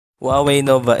Huawei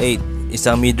Nova 8,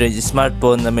 isang mid-range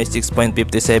smartphone na may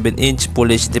 6.57-inch Full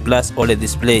HD Plus OLED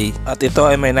display at ito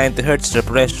ay may 90Hz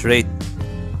refresh rate.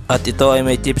 At ito ay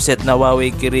may chipset na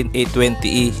HUAWEI Kirin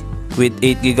 820E with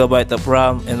 8GB of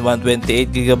RAM and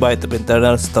 128GB of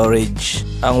internal storage.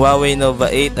 Ang Huawei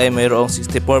Nova 8 ay mayroong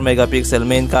 64MP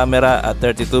main camera at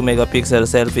 32MP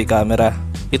selfie camera.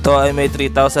 Ito ay may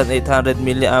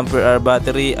 3800mAh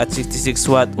battery at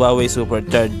 66W Huawei Super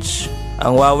Charge.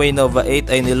 Ang Huawei Nova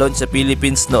 8 ay nilaunch sa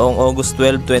Philippines noong August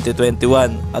 12,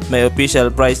 2021 at may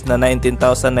official price na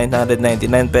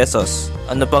 19,999 pesos.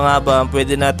 Ano pa nga ba ang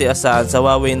pwede natin asahan sa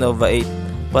Huawei Nova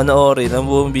 8? Panoorin ang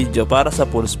buong video para sa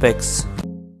full specs.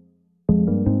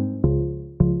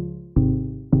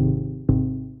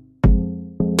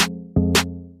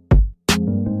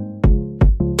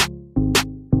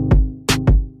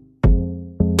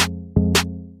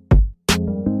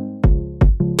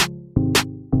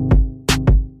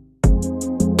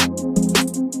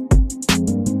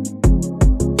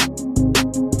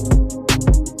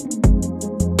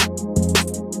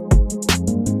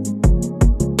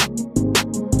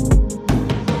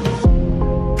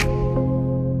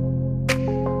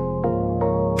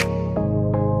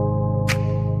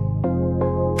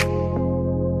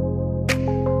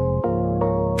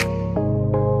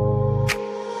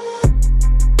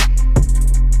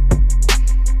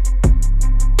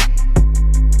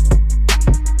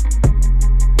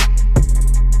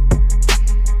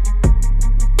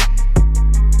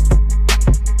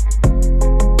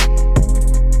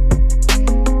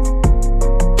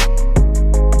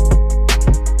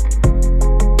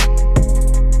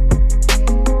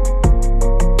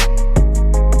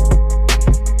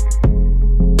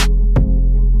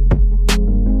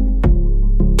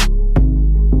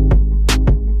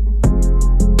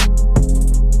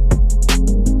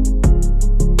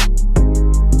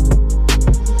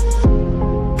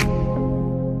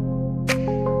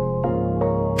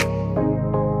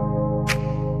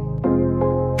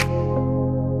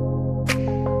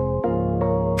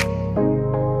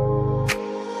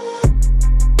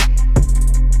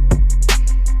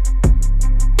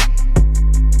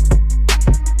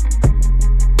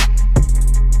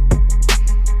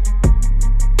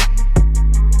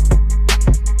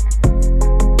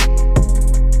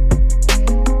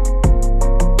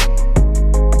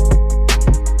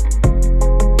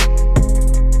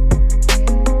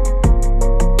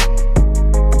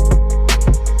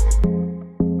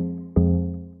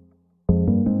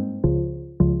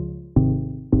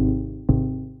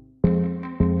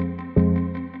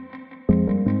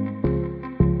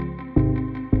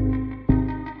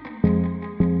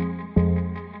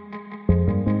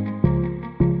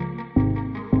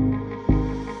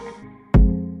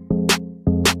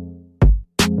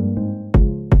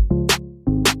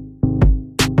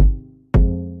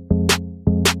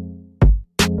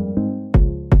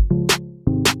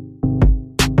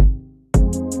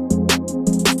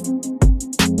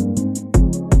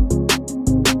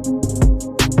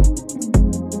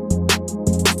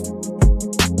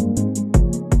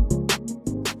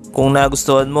 Kung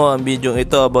nagustuhan mo ang video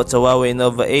ito about sa Huawei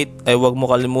Nova 8 ay huwag mo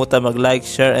kalimutan mag-like,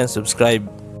 share and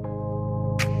subscribe.